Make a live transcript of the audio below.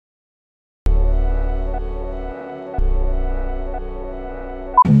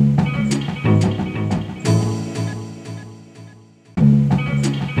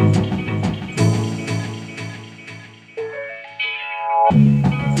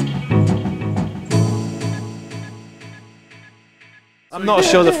I'm not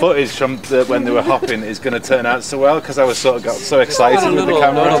sure the footage from when they were hopping is going to turn out so well, because I was sort of got so excited with the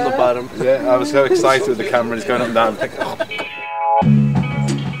camera. On the bottom. Yeah, I was so excited with the camera. It's going up and down. I'm thinking, oh.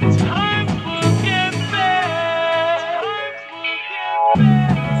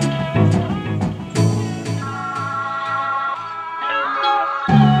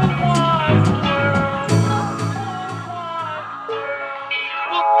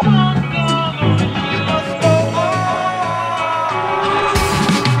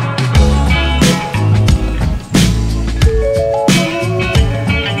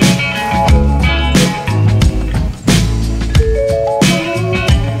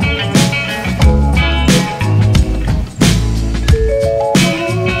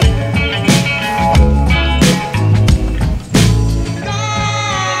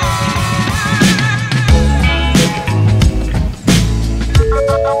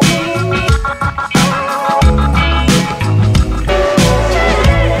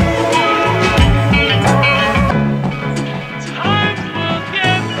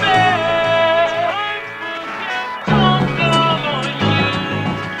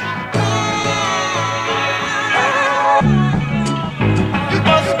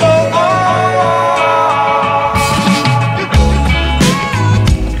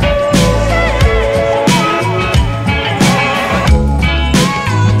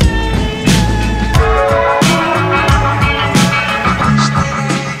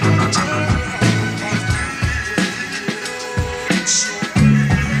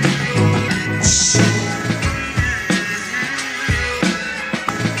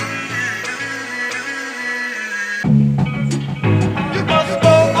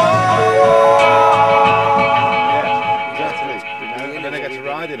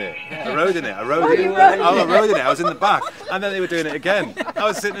 I rode in it. I rode in it. I was in the back, and then they were doing it again. I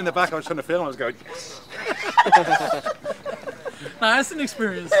was sitting in the back. I was trying to film. I was going. Nah, it's an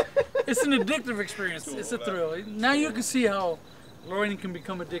experience. It's an addictive experience. It's a thrill. Now you can see how lowriding can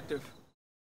become addictive.